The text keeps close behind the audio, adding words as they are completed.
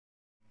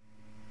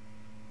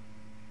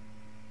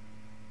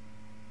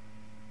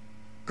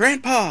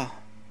Grandpa!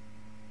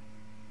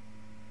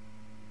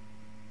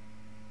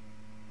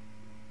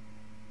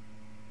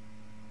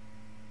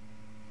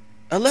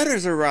 A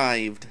letter's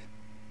arrived!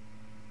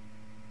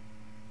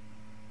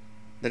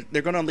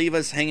 They're gonna leave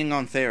us hanging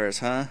on Ferris,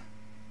 huh?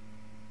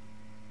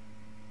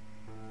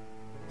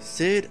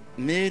 Sid,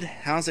 Mid,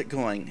 how's it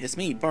going? It's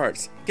me,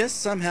 Bartz. Guess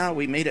somehow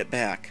we made it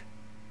back.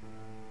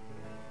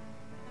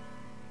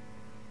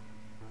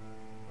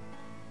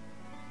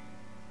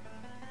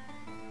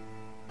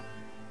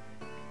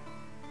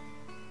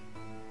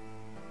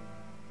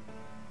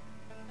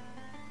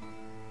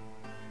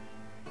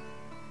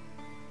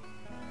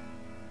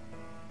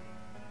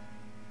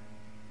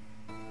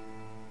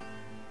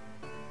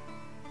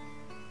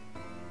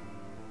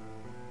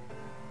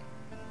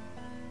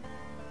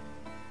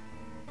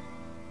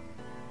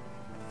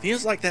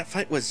 Feels like that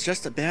fight was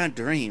just a bad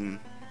dream.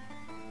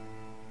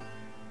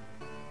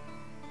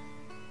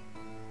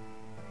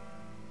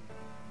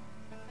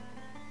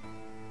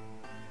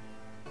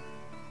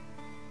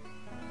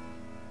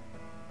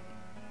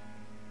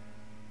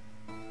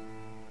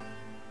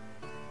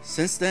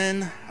 Since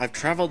then, I've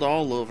traveled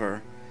all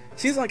over.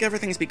 Seems like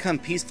everything's become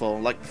peaceful,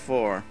 like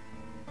before.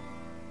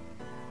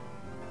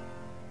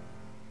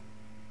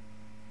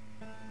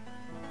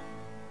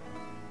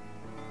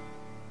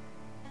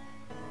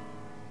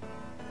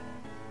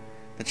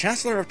 The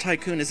Chancellor of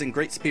Tycoon is in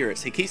great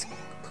spirits. He keeps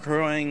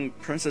crowing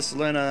Princess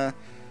Lena.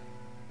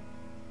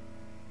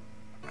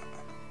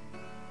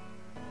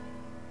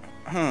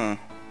 Huh.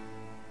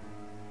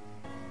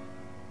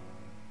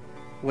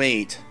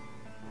 Wait.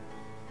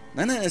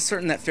 Lena is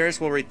certain that Ferris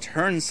will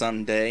return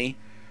someday.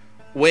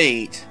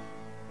 Wait.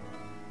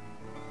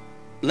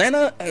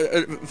 Lena...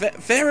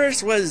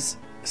 Ferris was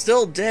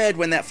still dead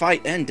when that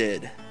fight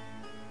ended.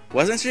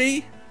 Wasn't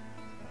she?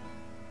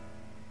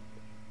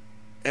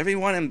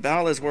 Everyone in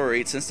Bal is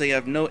worried since they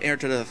have no heir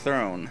to the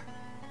throne.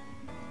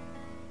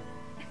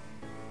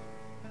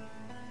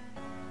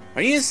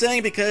 Are you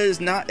saying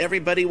because not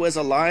everybody was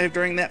alive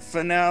during that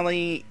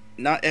finale,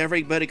 not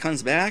everybody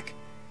comes back?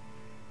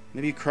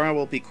 Maybe Kara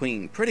will be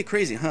queen. Pretty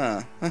crazy,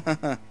 huh?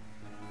 I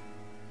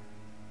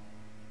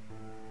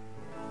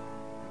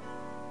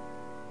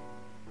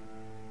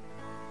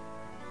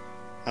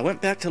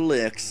went back to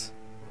Lix.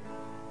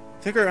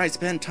 Figured I'd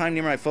spend time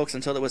near my folks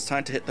until it was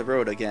time to hit the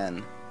road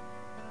again.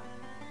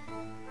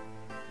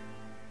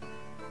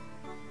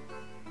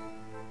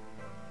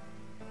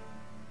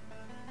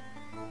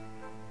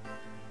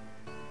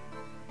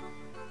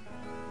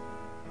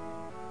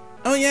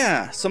 Oh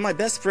yeah, so my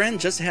best friend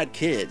just had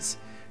kids.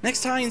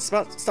 Next time,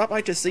 stop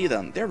by to see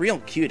them. They're real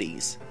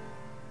cuties.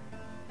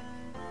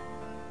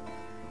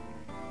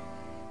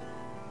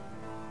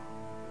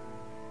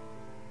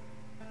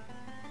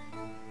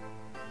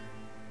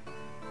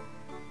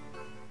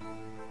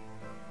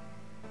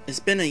 It's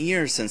been a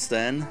year since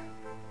then.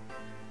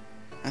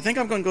 I think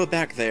I'm gonna go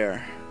back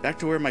there. Back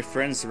to where my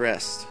friends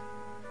rest.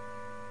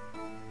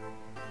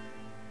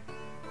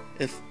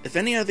 If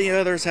any of the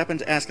others happen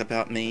to ask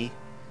about me,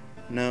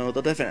 no,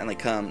 they'll definitely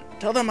come.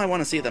 Tell them I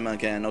want to see them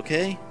again,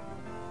 okay?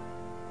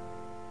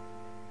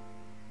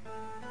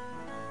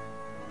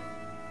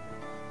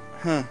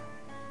 Huh.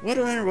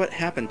 Wonder what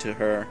happened to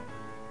her.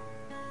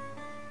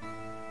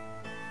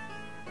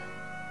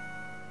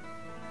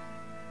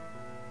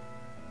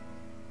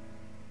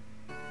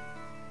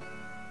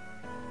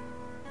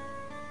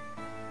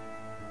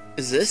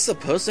 Is this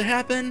supposed to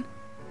happen?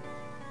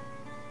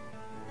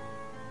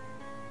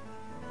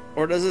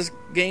 Or does this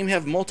game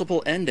have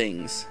multiple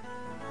endings?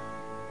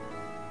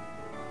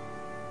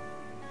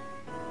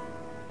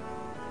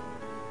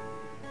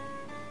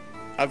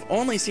 I've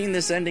only seen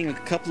this ending a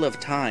couple of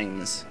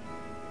times.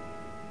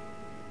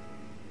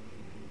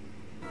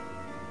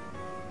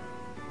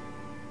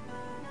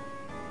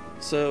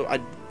 So,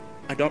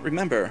 I don't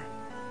remember.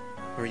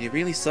 Were you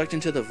really sucked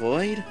into the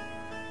void?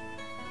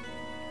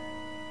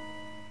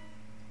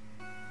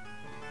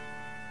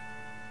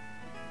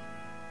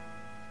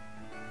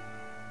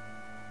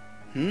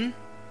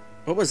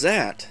 What was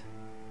that?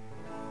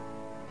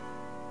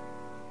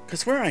 Could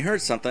swear I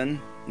heard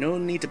something. No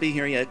need to be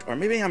here yet, or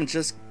maybe I'm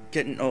just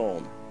getting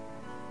old.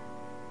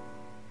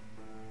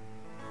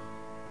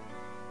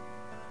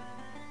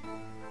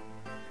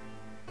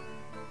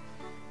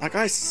 Like,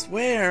 I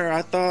swear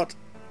I thought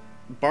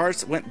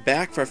Bart went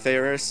back for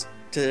Ferris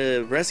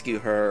to rescue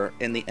her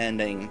in the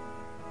ending.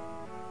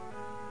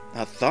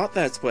 I thought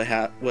that's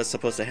what was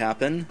supposed to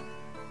happen.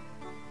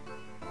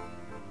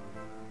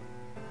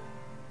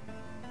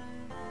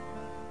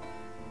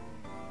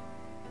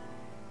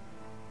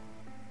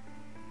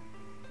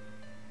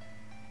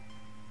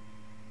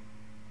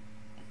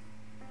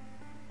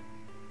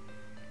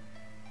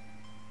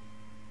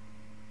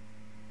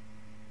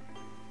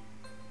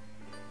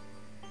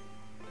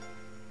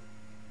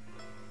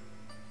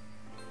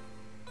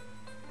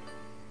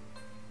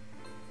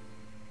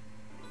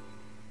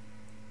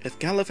 If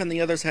Galuf and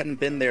the others hadn't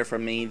been there for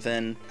me,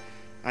 then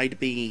I'd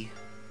be...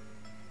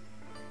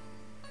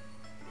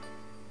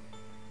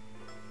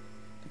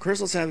 The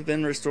crystals have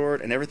been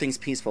restored and everything's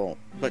peaceful,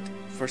 but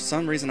for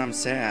some reason I'm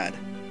sad.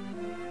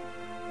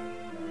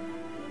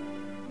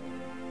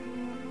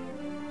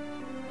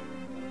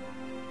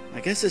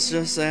 guess it's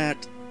just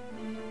that...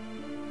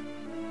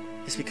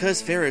 It's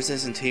because Ferris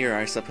isn't here,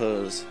 I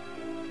suppose.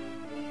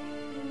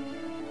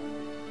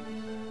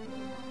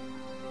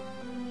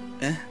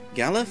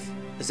 Galuf?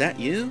 Is that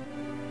you?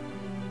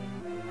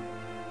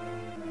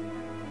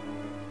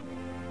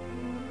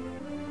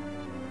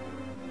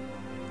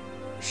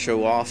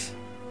 Show off.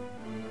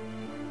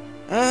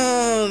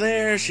 Oh,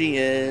 there she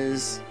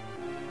is.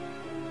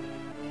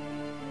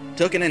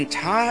 Took an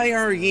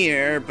entire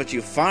year, but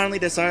you finally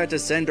decided to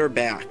send her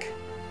back.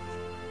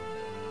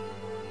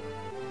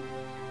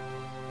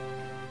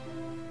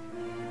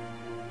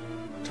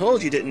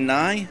 Told you, didn't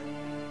I?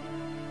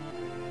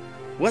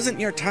 Wasn't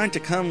your time to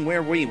come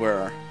where we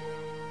were.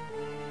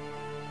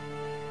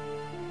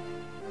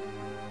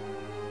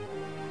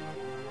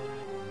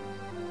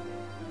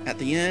 At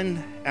the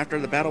end, after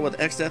the battle with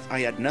Exdeath, I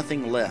had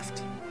nothing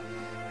left.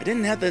 I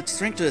didn't have the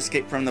strength to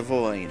escape from the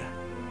void.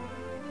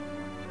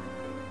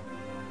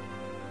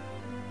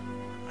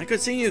 I could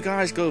see you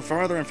guys go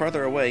farther and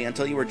farther away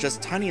until you were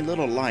just tiny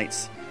little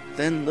lights.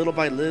 Then, little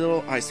by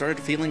little, I started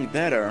feeling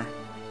better.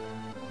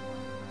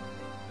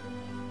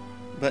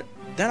 But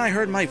then I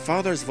heard my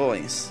father's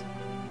voice.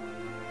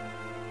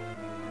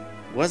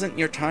 Wasn't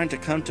your time to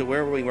come to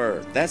where we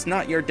were. That's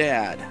not your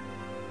dad.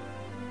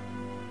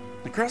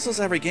 The crystals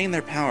have regained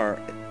their power.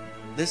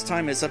 This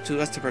time it's up to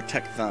us to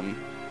protect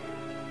them.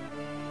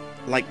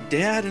 Like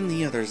Dad and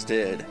the others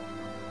did.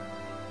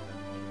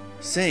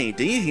 Say,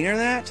 do you hear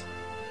that?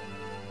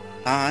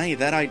 Aye,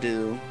 that I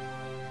do.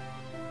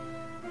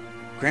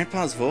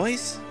 Grandpa's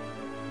voice?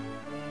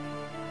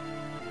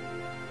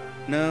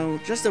 No,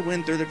 just the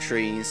wind through the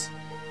trees.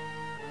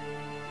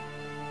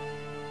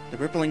 The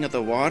rippling of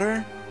the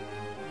water?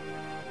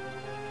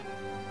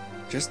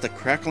 Just the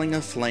crackling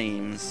of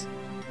flames.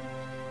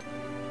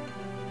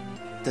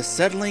 The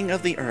settling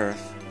of the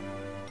earth.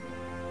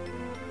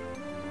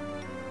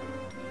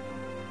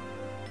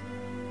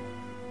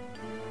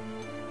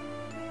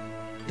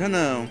 Don't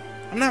know.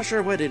 I'm not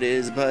sure what it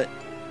is, but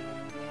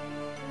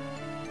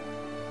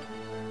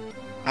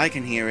I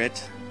can hear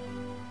it.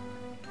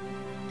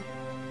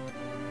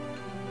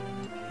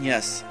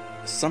 Yes,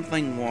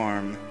 something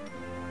warm.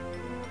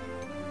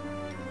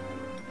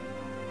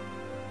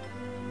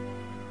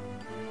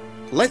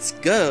 Let's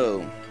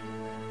go!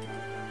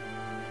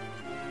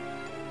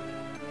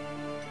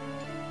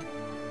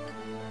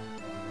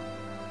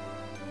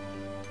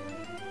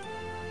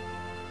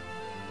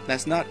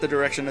 That's not the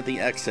direction of the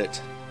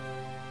exit.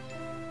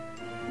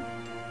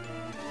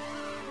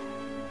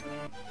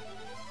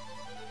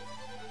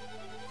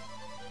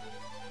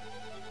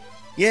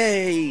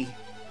 Yay!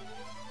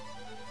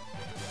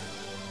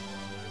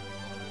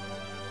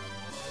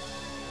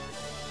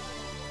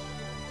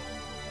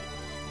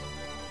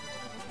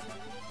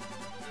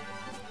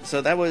 So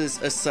that was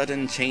a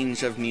sudden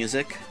change of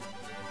music.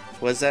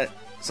 Was that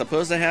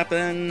supposed to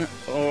happen,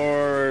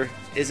 or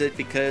is it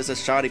because of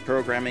shoddy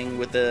programming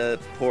with the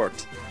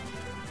port?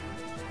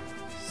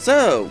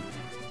 So,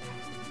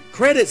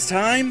 credits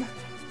time!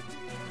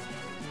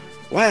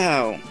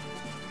 Wow!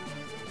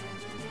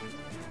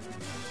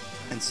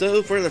 And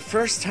so, for the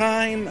first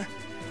time,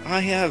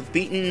 I have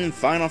beaten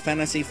Final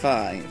Fantasy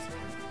V.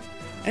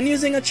 And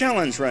using a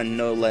challenge run,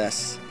 no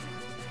less.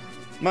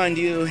 Mind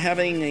you,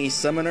 having a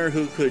summoner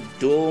who could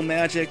dual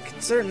magic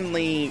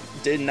certainly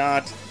did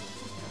not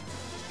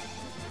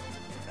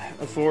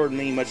afford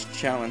me much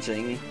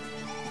challenging.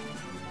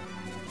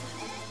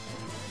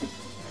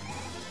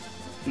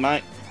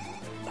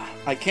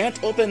 I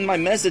can't open my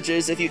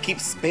messages if you keep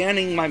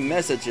spamming my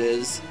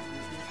messages.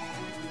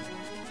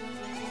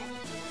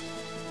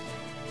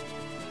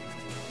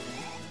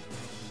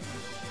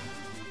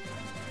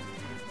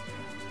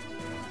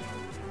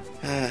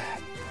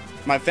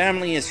 My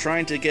family is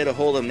trying to get a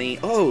hold of me.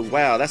 Oh,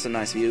 wow, that's a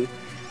nice view.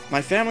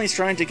 My family's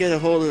trying to get a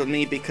hold of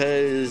me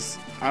because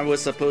I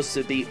was supposed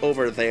to be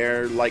over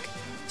there like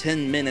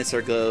 10 minutes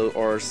ago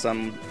or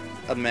some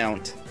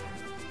amount.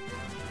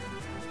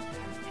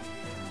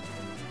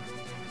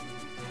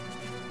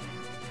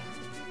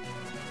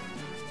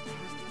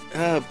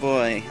 Oh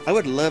boy, I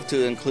would love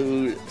to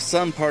include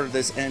some part of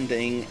this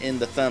ending in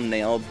the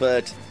thumbnail,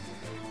 but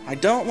I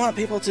don't want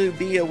people to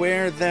be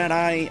aware that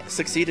I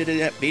succeeded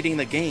at beating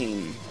the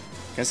game.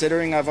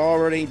 Considering I've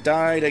already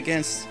died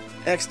against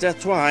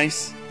Exdeath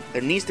twice,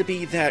 there needs to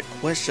be that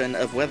question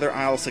of whether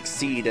I'll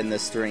succeed in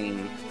this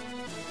stream.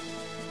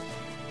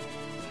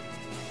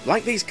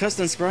 Like these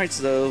custom sprites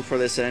though for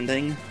this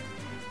ending.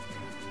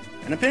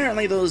 And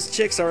apparently those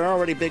chicks are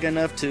already big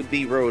enough to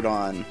be rode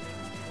on.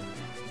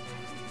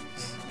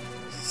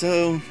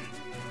 So,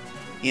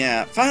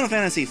 yeah, Final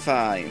Fantasy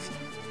V.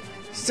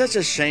 Such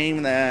a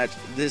shame that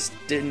this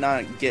did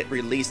not get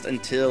released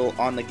until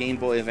on the Game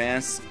Boy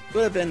Advance.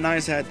 Would have been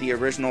nice had the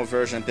original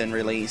version been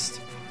released.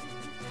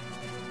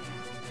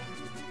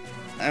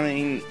 I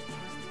mean,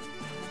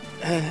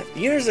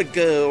 years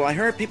ago, I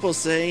heard people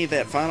say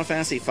that Final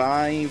Fantasy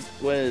V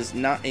was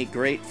not a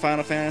great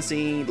Final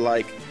Fantasy,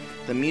 like,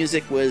 the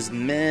music was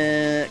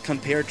meh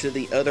compared to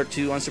the other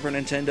two on Super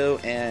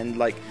Nintendo, and,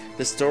 like,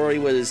 the story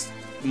was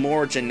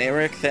more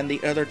generic than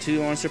the other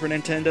two on Super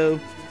Nintendo.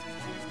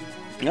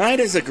 I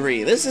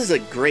disagree. This is a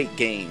great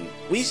game.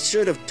 We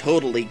should have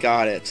totally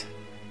got it.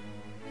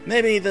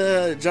 Maybe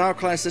the job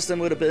class system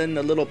would have been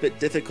a little bit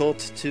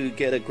difficult to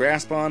get a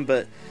grasp on,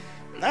 but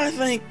I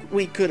think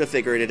we could have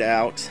figured it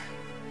out.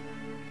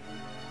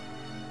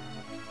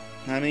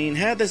 I mean,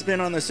 had this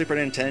been on the Super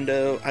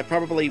Nintendo, I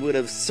probably would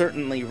have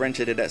certainly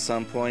rented it at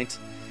some point,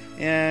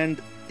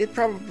 and it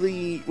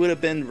probably would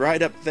have been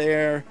right up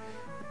there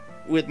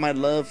with my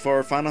love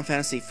for Final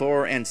Fantasy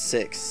IV and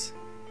VI.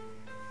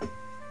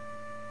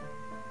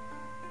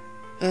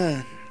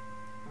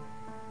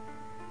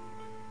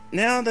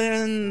 Now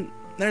then,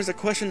 there's a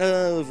question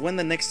of when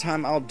the next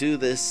time I'll do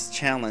this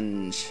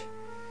challenge.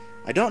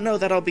 I don't know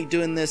that I'll be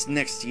doing this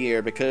next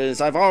year because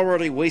I've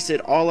already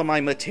wasted all of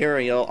my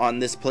material on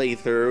this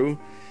playthrough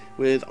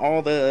with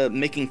all the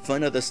making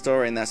fun of the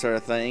story and that sort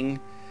of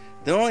thing.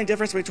 The only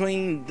difference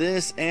between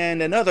this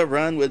and another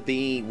run would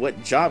be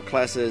what job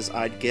classes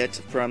I'd get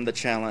from the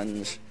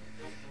challenge.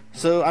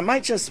 So I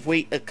might just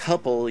wait a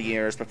couple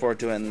years before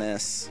doing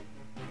this.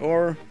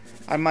 Or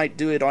I might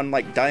do it on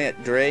like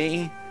Diet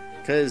Dre,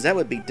 because that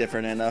would be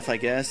different enough, I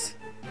guess.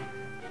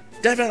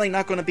 Definitely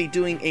not going to be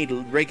doing a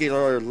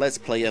regular Let's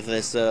Play of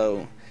this,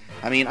 though.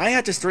 I mean, I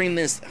had to stream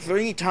this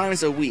 3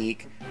 times a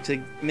week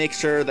to make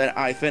sure that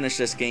I finish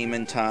this game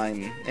in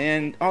time.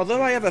 And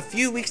although I have a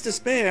few weeks to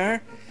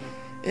spare,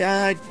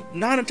 I'm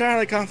not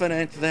entirely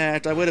confident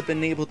that I would have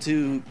been able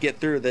to get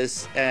through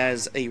this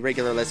as a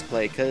regular Let's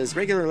Play, because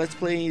regular Let's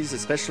Plays,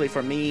 especially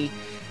for me,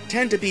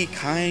 tend to be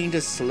kinda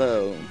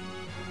slow.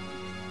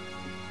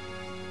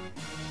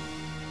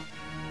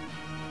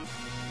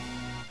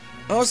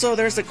 Also,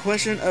 there's the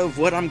question of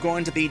what I'm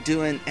going to be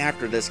doing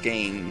after this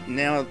game,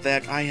 now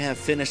that I have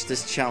finished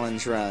this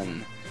challenge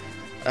run.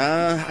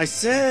 I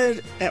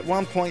said at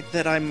one point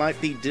that I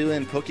might be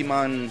doing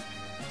Pokemon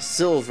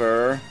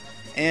Silver,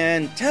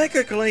 and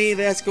technically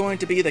that's going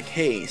to be the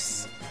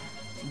case.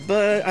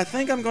 But I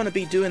think I'm going to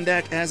be doing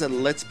that as a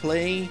Let's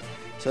Play,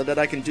 so that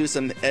I can do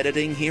some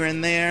editing here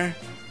and there.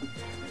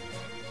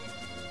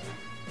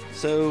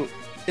 So,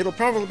 it'll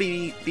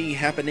probably be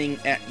happening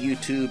at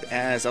YouTube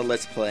as a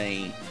Let's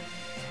Play.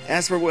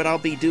 As for what I'll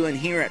be doing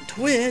here at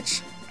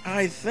Twitch,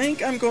 I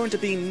think I'm going to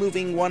be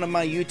moving one of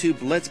my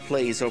YouTube Let's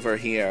Plays over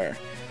here.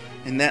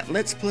 And that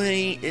Let's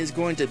Play is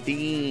going to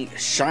be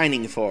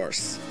Shining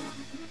Force.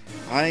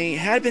 I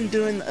had been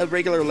doing a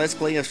regular Let's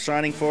Play of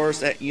Shining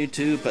Force at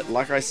YouTube, but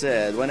like I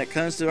said, when it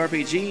comes to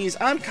RPGs,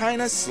 I'm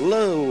kinda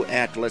slow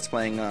at Let's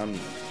Playing them.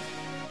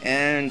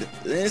 And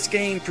this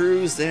game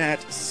proves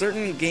that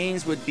certain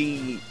games would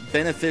be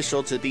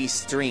beneficial to be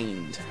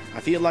streamed.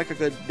 I feel like I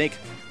could make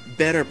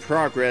better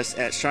progress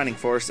at Shining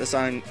Force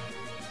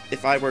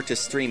if I were to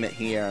stream it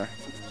here.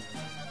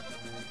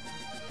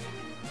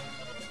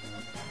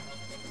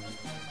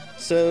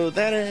 So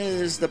that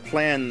is the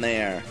plan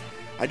there.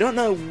 I don't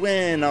know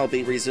when I'll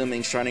be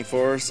resuming Shining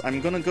Force. I'm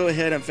gonna go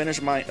ahead and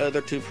finish my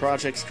other 2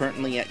 projects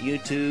currently at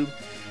YouTube,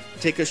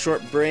 take a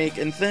short break,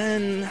 and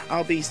then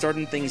I'll be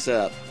starting things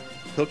up.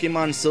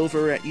 Pokemon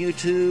Silver at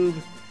YouTube,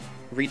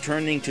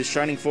 returning to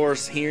Shining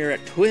Force here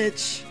at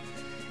Twitch,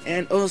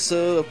 and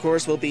also, of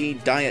course, will be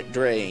Diet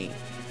Dre,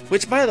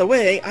 which, by the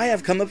way, I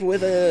have come up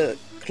with a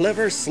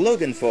clever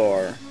slogan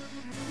for.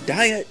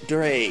 Diet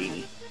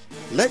Dre.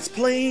 Let's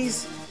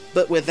Plays,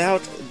 but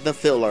without the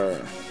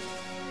filler.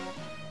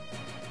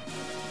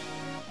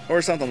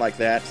 Or something like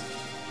that.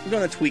 I'm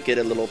gonna tweak it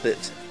a little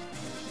bit.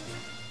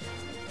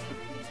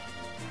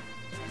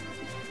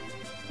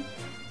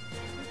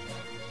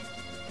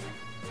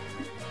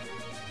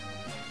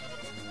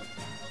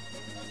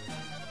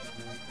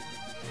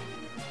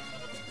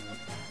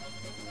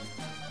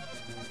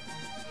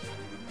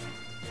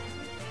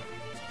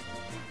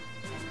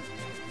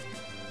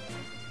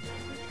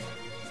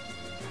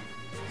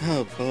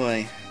 Oh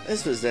boy,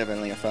 this was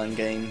definitely a fun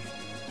game.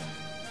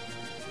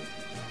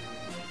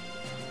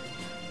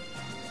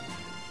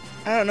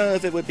 I don't know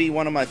if it would be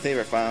one of my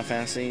favorite Final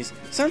Fantasies.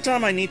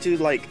 Sometime I need to,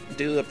 like,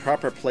 do a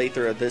proper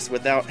playthrough of this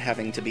without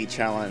having to be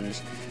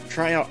challenged.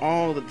 Try out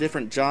all the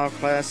different job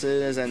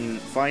classes and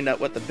find out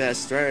what the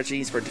best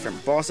strategies for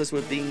different bosses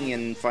would be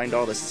and find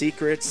all the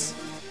secrets.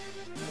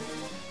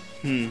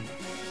 Would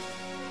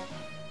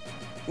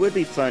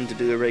be fun to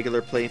do a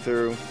regular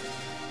playthrough.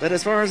 But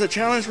as far as the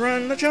challenge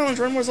run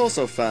was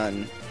also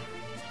fun.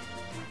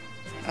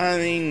 I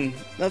mean,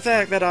 the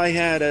fact that I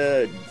had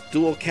a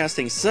dual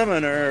casting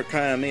summoner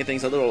kind of made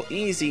things a little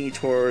easy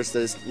towards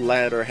this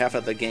latter half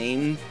of the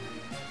game.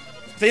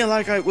 I feel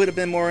like it would have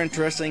been more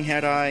interesting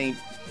had I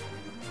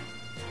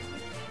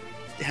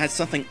had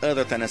something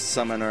other than a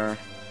summoner.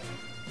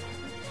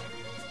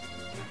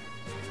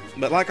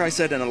 But like I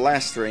said in the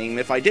last stream,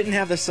 if I didn't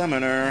have the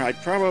summoner,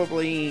 I'd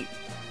probably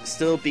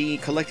still be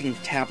collecting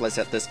tablets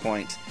at this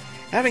point.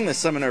 Having the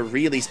summoner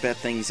really sped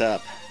things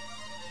up.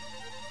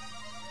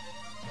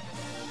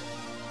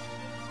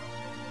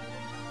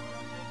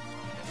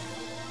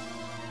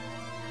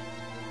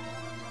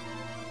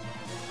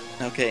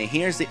 Okay,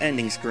 here's the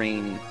ending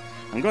screen.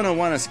 I'm gonna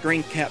want to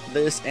screen cap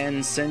this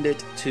and send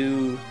it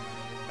to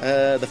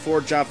the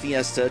for Job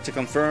Fiesta to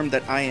confirm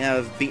that I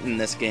have beaten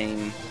this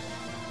game.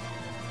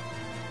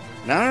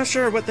 Now, I'm not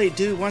sure what they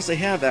do once they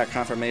have that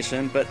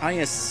confirmation, but I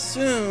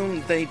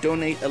assume they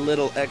donate a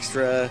little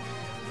extra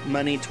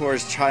money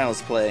towards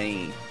Child's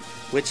Play.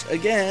 Which,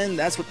 again,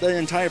 that's what the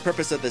entire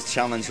purpose of this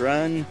challenge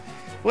run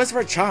was,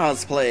 for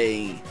Child's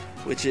Play,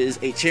 which is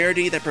a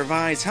charity that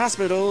provides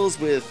hospitals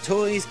with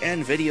toys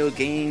and video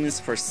games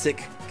for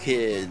sick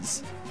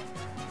kids.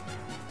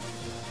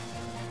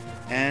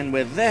 And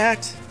with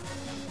that,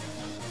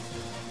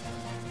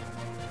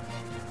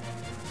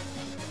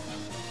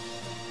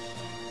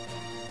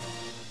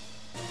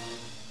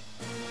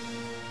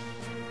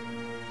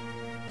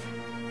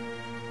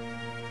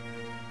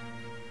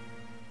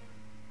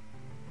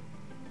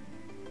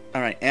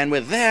 alright, and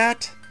with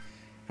that,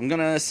 I'm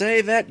gonna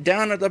say that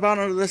down at the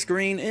bottom of the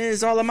screen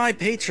is all of my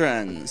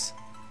patrons.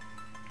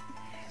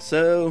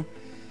 So,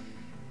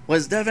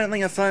 was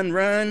definitely a fun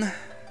run.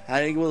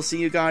 I will see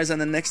you guys on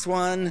the next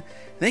one.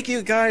 Thank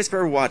you guys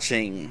for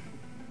watching.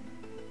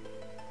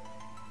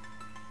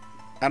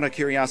 Out of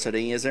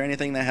curiosity, is there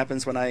anything that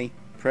happens when I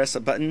press a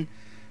button?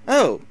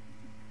 Oh!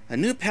 A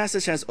new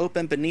passage has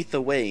opened beneath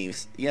the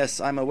waves. Yes,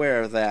 I'm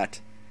aware of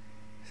that.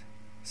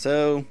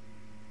 So,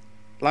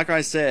 like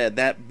I said,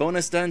 that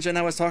bonus dungeon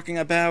I was talking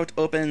about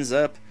opens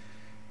up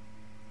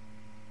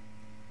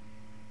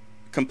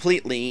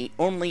completely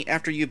only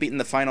after you've beaten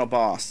the final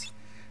boss.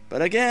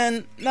 But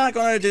again, not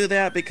gonna do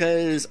that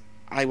because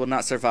I will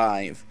not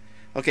survive.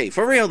 Okay,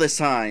 for real this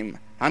time,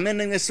 I'm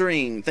ending the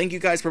stream. Thank you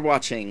guys for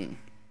watching.